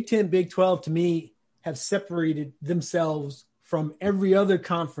 Big 10, Big 12 to me have separated themselves from every other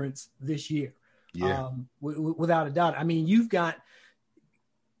conference this year. Yeah. Without a doubt. I mean, you've got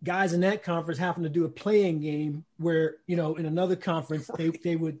guys in that conference having to do a playing game where, in another conference,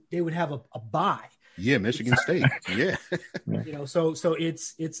 they would have a bye. Yeah. Michigan State. Yeah. So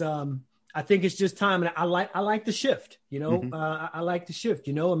it's I think it's just time. And I like the shift, I like the shift,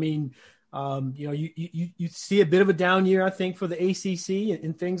 I mean, you see a bit of a down year, I think, for the ACC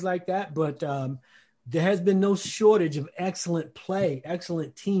and things like that. But there has been no shortage of excellent play,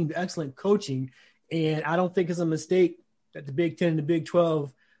 excellent team, excellent coaching. And I don't think it's a mistake that the Big 10 and the Big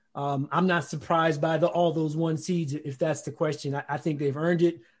 12, I'm not surprised by all those 1 seeds, if that's the question. I think they've earned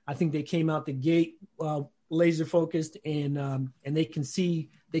it. I think they came out the gate laser focused and they can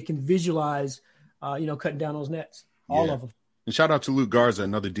visualize, cutting down those nets, all of them. And shout out to Luke Garza,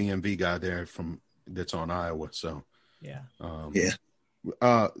 another DMV guy there that's on Iowa. So,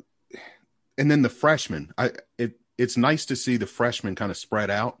 and then the freshmen, it's nice to see the freshmen kind of spread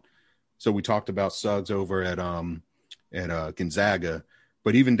out. So we talked about Suggs over at Gonzaga,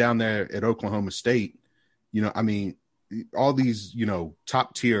 but even down there at Oklahoma State, all these,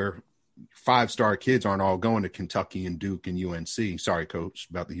 top tier 5-star kids aren't all going to Kentucky and Duke and UNC. Sorry, Coach,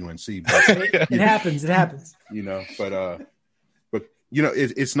 about the UNC. But, it happens. But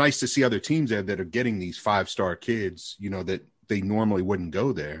it's nice to see other teams there that are getting these 5-star kids, that they normally wouldn't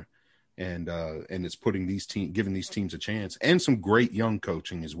go there. And it's giving these teams a chance and some great young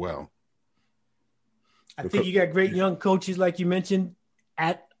coaching as well. I think you got great young coaches, like you mentioned,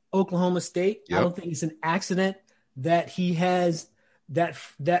 at Oklahoma State. Yep. I don't think it's an accident that he has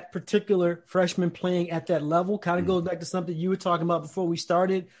that particular freshman playing at that level. Kind of goes back to something you were talking about before we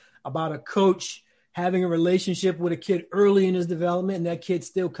started about a coach having a relationship with a kid early in his development and that kid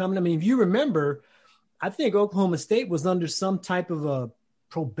still coming. I mean, if you remember, I think Oklahoma State was under some type of a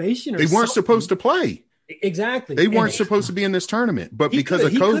probation. They weren't supposed to play. Exactly. They weren't supposed to be in this tournament, but because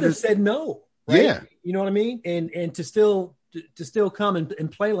of COVID, he could have said no. Right? Yeah. You know what I mean? And to still come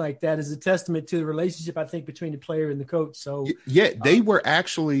and play like that is a testament to the relationship, I think, between the player and the coach. So they were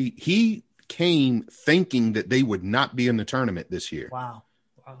he came thinking that they would not be in the tournament this year. Wow.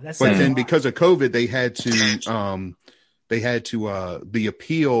 But then because of COVID, they had to the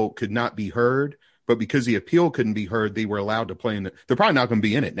appeal could not be heard. But because the appeal couldn't be heard, they were allowed to play they're probably not going to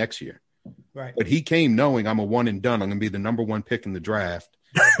be in it next year. Right. But he came knowing I'm a one and done. I'm going to be the number 1 pick in the draft.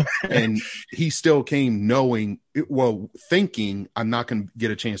 And he still came thinking I'm not going to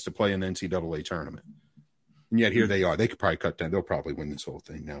get a chance to play in the NCAA tournament. And yet here they are. They could probably cut down. They'll probably win this whole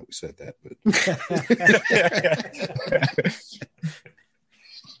thing. Now we said that, but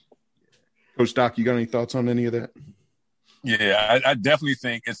Coach Doc, you got any thoughts on any of that? Yeah, I definitely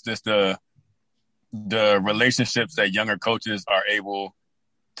think it's just the relationships that younger coaches are able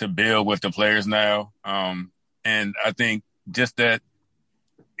to build with the players now. And I think just that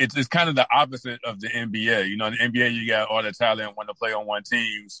it's kind of the opposite of the NBA. In the NBA, you got all the talent want to play on one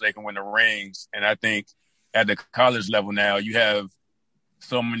team so they can win the rings. And I think at the college level now, you have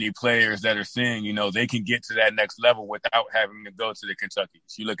so many players that are seeing, they can get to that next level without having to go to the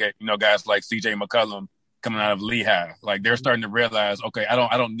Kentuckys. You look at, guys like CJ McCollum coming out of Lehigh. Like they're starting to realize, okay, I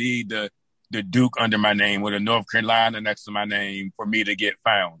don't need to the Duke under my name or the North Carolina next to my name for me to get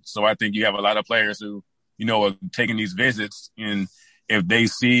found. So I think you have a lot of players who, you know, are taking these visits, and if they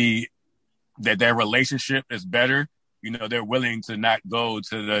see that their relationship is better, you know, they're willing to not go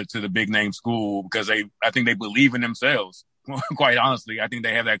to the big name school because I think they believe in themselves. Quite honestly, I think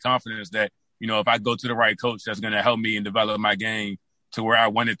they have that confidence that, you know, if I go to the right coach that's going to help me and develop my game to where I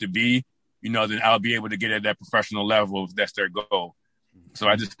want it to be, you know, then I'll be able to get at that professional level if that's their goal. So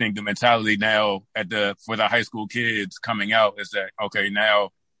I just think the mentality now for the high school kids coming out is that, okay, now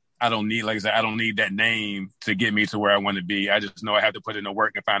I don't need that name to get me to where I want to be. I just know I have to put in the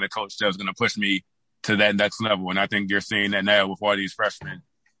work and find a coach that's going to push me to that next level. And I think you're seeing that now with all these freshmen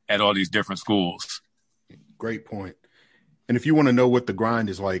at all these different schools. Great point. And if you want to know what the grind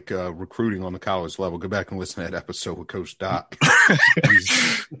is like recruiting on the college level, go back and listen to that episode with Coach Doc.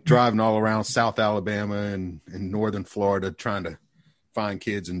 He's driving all around South Alabama and northern Florida trying to find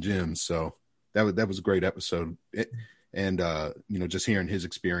kids in gyms. So that was a great episode. And, you know, just hearing his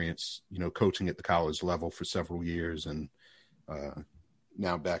experience, you know, coaching at the college level for several years and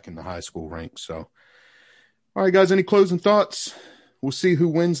now back in the high school ranks. So, all right, guys, any closing thoughts? We'll see who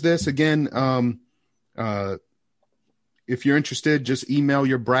wins this. Again, if you're interested, just email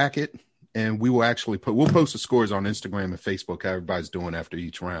your bracket and we will actually we'll post the scores on Instagram and Facebook, how everybody's doing after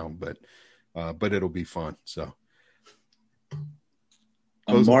each round, but it'll be fun. So.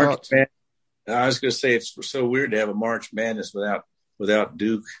 March Madness. I was going to say it's so weird to have a March Madness without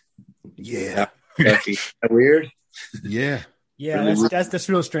Duke. Yeah, Kentucky. Is that weird? Yeah, yeah. That's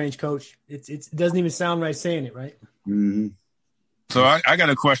real strange, Coach. It doesn't even sound right saying it, right? Mm-hmm. So I got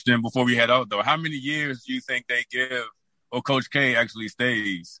a question before we head out though. How many years do you think they give, or Coach K actually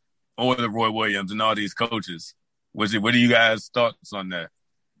stays, or the Roy Williams and all these coaches? What are you guys' thoughts on that?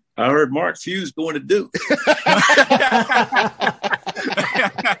 I heard Mark Few going to Duke.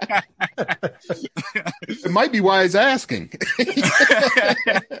 It might be why he's asking.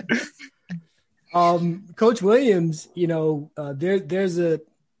 Coach Williams, you know, there's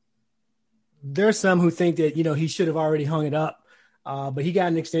some who think that, you know, he should have already hung it up, but he got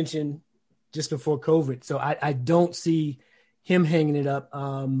an extension just before COVID. So I don't see him hanging it up.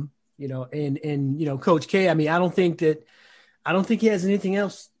 You know, and you know, Coach K, I mean, I don't think he has anything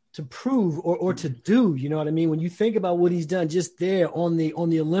else to prove or to do, you know what I mean? When you think about what he's done just there on the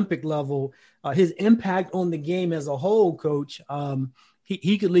Olympic level, his impact on the game as a whole, Coach,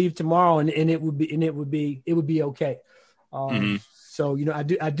 he could leave tomorrow and it would be okay. So, you know,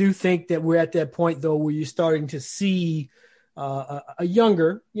 I do think that we're at that point though, where you're starting to see a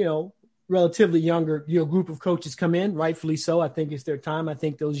younger, you know, relatively younger, you know, group of coaches come in, rightfully so. I think it's their time. I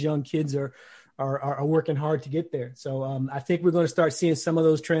think those young kids are working hard to get there. So I think we're going to start seeing some of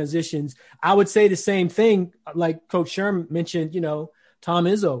those transitions. I would say the same thing, like Coach Sherm mentioned, you know, Tom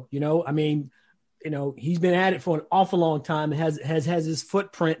Izzo, you know, I mean, you know, he's been at it for an awful long time and has his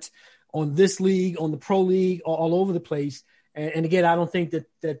footprint on this league, on the pro league, all over the place. And again, I don't think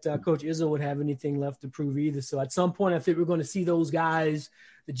that Coach Izzo would have anything left to prove either. So at some point, I think we're going to see those guys,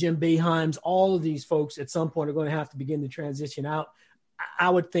 the Jim Boeheims, all of these folks at some point are going to have to begin to transition out.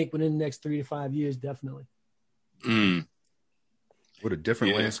 I would think within the next 3 to 5 years, definitely. What a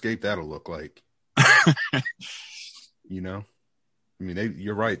different landscape that'll look like. You know, I mean,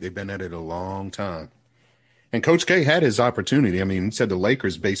 you're right. They've been at it a long time. And Coach K had his opportunity. I mean, he said the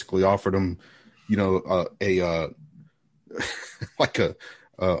Lakers basically offered him, you know, like a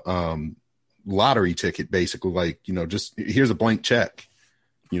lottery ticket, basically, like, you know, just here's a blank check,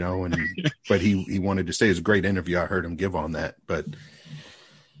 you know, but he wanted to say. It was a great interview I heard him give on that, but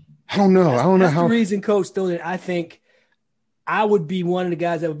I don't know. That's the reason, Coach, though, that I think I would be one of the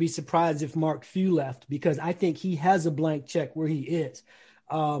guys that would be surprised if Mark Few left, because I think he has a blank check where he is.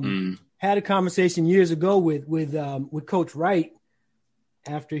 Had a conversation years ago with Coach Wright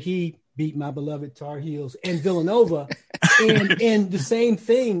after he beat my beloved Tar Heels and Villanova, and the same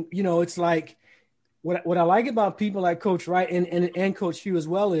thing. You know, it's like what I like about people like Coach Wright and Coach Few as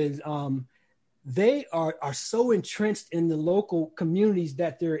well is they are so entrenched in the local communities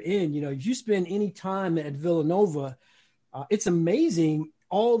that they're in. You know, if you spend any time at Villanova, it's amazing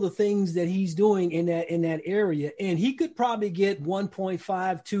all the things that he's doing in that area. And he could probably get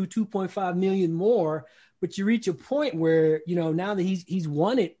 1.5 to 2.5 million more, but you reach a point where, you know, now that he's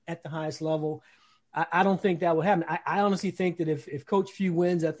won it at the highest level, I don't think that will happen. I honestly think that if Coach Few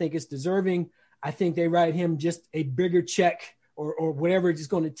wins, I think it's deserving. I think they write him just a bigger check or whatever it's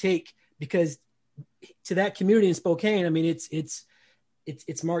going to take, because to that community in Spokane, I mean, it's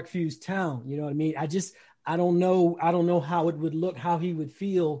Mark Few's town. You know what I mean? I don't know how it would look, how he would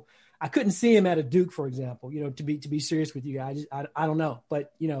feel. I couldn't see him at a Duke, for example, you know, to be serious with you guys. I don't know,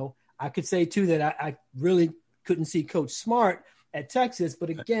 but you know, I could say too that I really couldn't see Coach Smart at Texas, but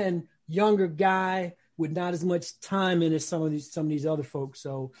again, younger guy with not as much time in as some of these other folks.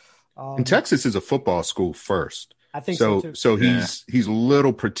 So, and Texas is a football school first. I think so too. So he's a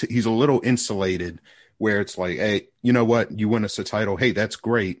little insulated, where it's like, hey, you know what? You win us a title. Hey, that's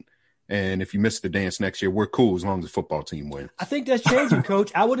great. And if you miss the dance next year, we're cool as long as the football team wins. I think that's changing,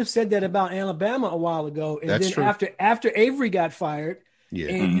 Coach. I would have said that about Alabama a while ago. And that's then true. after Avery got fired,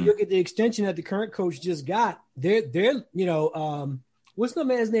 and you look at the extension that the current coach just got, they're what's the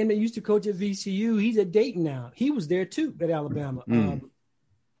man's name that used to coach at VCU? He's at Dayton now. He was there too at Alabama.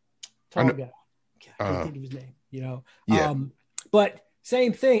 Tall guy. I can't think of his name, but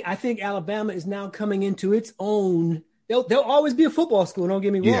same thing. I think Alabama is now coming into its own. They'll always be a football school. Don't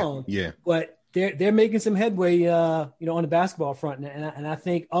get me wrong. Yeah. But they're making some headway, on the basketball front, and I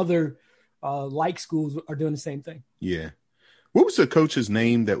think other like schools are doing the same thing. Yeah. What was the coach's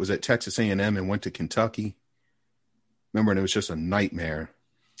name that was at Texas A&M and went to Kentucky? Remember, and it was just a nightmare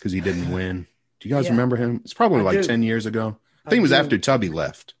because he didn't win. Do you guys remember him? It's probably 10 years ago. I think it was after Tubby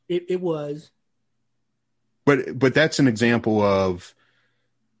left. It was. But that's an example of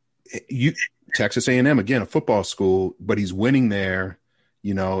Texas A&M, again, a football school, but he's winning there,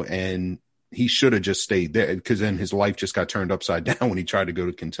 and he should have just stayed there, because then his life just got turned upside down when he tried to go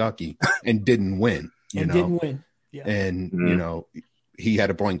to Kentucky and didn't win. Didn't win. Yeah. And, he had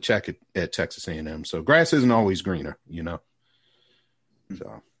a blank check at Texas A&M. So grass isn't always greener,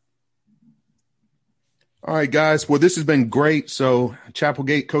 So. All right, guys. Well, this has been great. So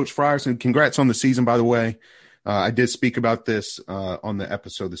Chapelgate, Coach Frierson, congrats on the season, by the way. I did speak about this on the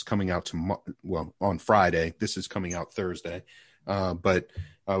episode that's coming out on Friday. This is coming out Thursday. But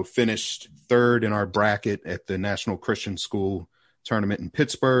finished third in our bracket at the National Christian School Tournament in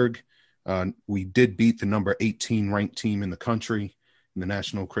Pittsburgh. We did beat the number 18 ranked team in the country in the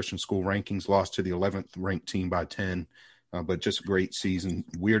National Christian School rankings, lost to the 11th ranked team by 10. But just a great season,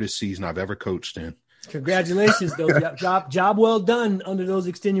 weirdest season I've ever coached in. Congratulations, though. Job well done under those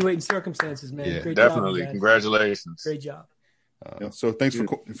extenuating circumstances, man. Yeah, great definitely. Job, congratulations. Great job. So thanks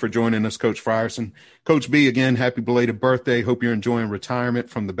for joining us, Coach Frierson. Coach B, again, happy belated birthday. Hope you're enjoying retirement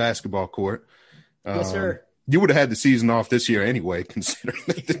from the basketball court. Yes, sir. You would have had the season off this year anyway, considering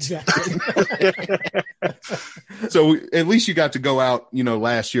that. Exactly. So at least you got to go out,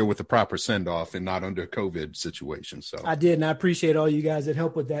 last year with a proper send-off and not under COVID situation. So I did, and I appreciate all you guys that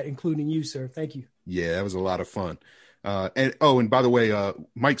helped with that, including you, sir. Thank you. Yeah, that was a lot of fun. And by the way,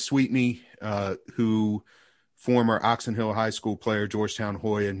 Mike Sweetney, who former Oxon Hill High School player, Georgetown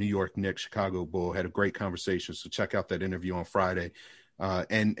Hoya, New York Knicks, Chicago Bull, had a great conversation. So check out that interview on Friday.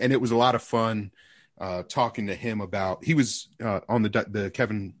 And it was a lot of fun talking to him about, he was on the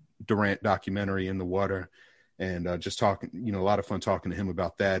Kevin Durant documentary In the Water, and just talking, a lot of fun talking to him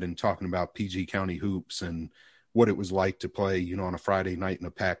about that and talking about PG County hoops and what it was like to play, on a Friday night in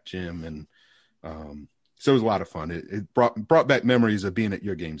a packed gym. And so it was a lot of fun. It brought back memories of being at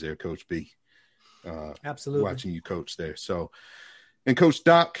your games there, Coach B. Absolutely. Watching you coach there. So, and Coach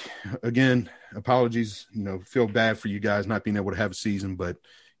Doc, again, apologies, feel bad for you guys not being able to have a season, but,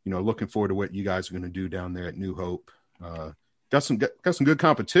 looking forward to what you guys are going to do down there at New Hope. Got some good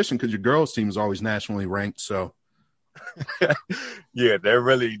competition because your girls team is always nationally ranked. So yeah,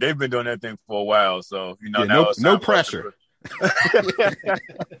 they've been doing that thing for a while. So, no pressure.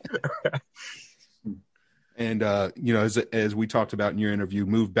 And, as we talked about in your interview,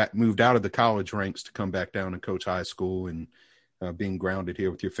 moved out of the college ranks to come back down and coach high school, and being grounded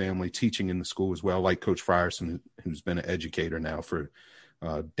here with your family, teaching in the school as well, like Coach Frierson, who's been an educator now for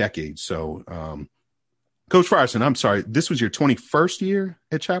decades. So, Coach Frierson, I'm sorry, this was your 21st year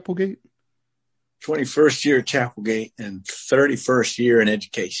at Chapelgate? 21st year at Chapelgate and 31st year in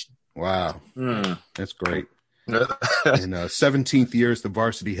education. Wow. That's great. And 17th year as the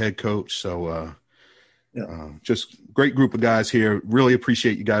varsity head coach. So, just great group of guys here. Really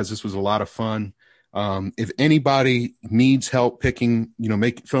appreciate you guys. This was a lot of fun. If anybody needs help picking,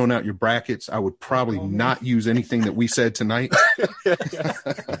 filling out your brackets, I would probably not use anything that we said tonight,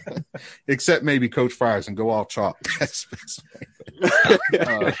 except maybe Coach Frierson, go all chalk.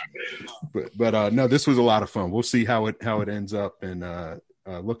 But no, this was a lot of fun. We'll see how it ends up, and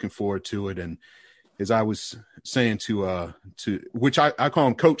looking forward to it. And as I was saying to which I call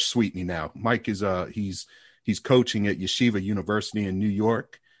him Coach Sweetney now. Mike is he's coaching at Yeshiva University in New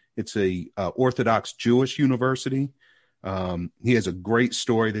York. It's a Orthodox Jewish university. He has a great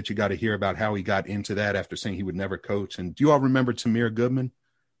story that you got to hear about how he got into that after saying he would never coach. And do you all remember Tamir Goodman,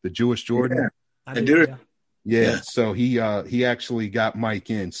 the Jewish Jordan? Yeah, I do. Yeah. So he actually got Mike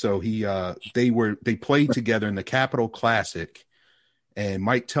in. So they played together in the Capital Classic And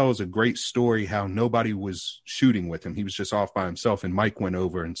Mike tells a great story how nobody was shooting with him. He was just off by himself. And Mike went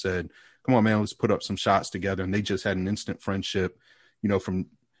over and said, come on, man, let's put up some shots together. And they just had an instant friendship, from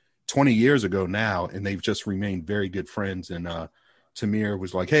 20 years ago now. And they've just remained very good friends. And Tamir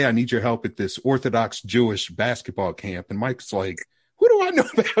was like, hey, I need your help at this Orthodox Jewish basketball camp. And Mike's like, who do I know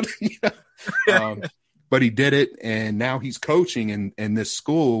about? But he did it, and now he's coaching in this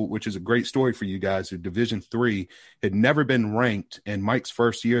school, which is a great story for you guys. Division III had never been ranked, and Mike's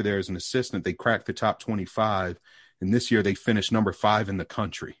first year there as an assistant, they cracked the top 25, and this year they finished number 5 in the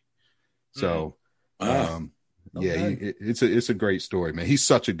country. So, it's a great story, man. He's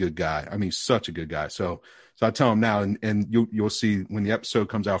such a good guy. I mean, such a good guy. So I tell him now, and you'll see when the episode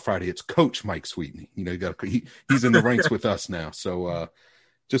comes out Friday, it's Coach Mike Sweetney. He's in the ranks with us now. So.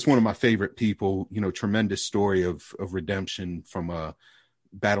 Just one of my favorite people, tremendous story of redemption from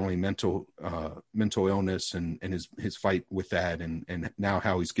battling mental illness and his fight with that. And now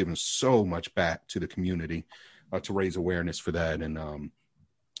how he's given so much back to the community to raise awareness for that. And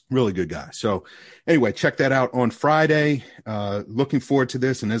really good guy. So anyway, check that out on Friday. Looking forward to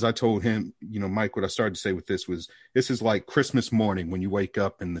this. And as I told him, Mike, what I started to say with this is like Christmas morning when you wake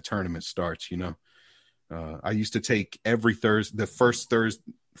up and the tournament starts, I used to take every Thursday, the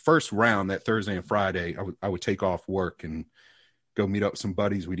first round, that Thursday and Friday, I would take off work and go meet up with some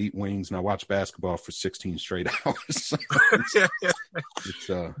buddies. We'd eat wings and I watch basketball for 16 straight hours. It's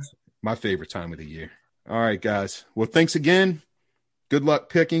my favorite time of the year. All right, guys. Well, thanks again. Good luck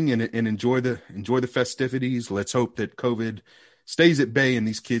picking and enjoy the festivities. Let's hope that COVID stays at bay and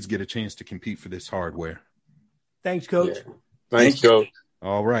these kids get a chance to compete for this hardware. Thanks, Coach. Yeah. Thanks, Coach.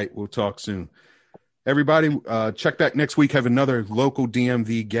 All right. We'll talk soon. Everybody, check back next week. Have another local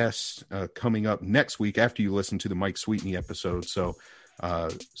DMV guest coming up next week after you listen to the Mike Sweetney episode. So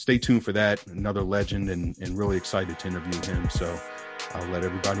stay tuned for that. Another legend and really excited to interview him. So I'll let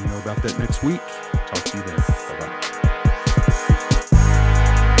everybody know about that next week. Talk to you then. Bye-bye.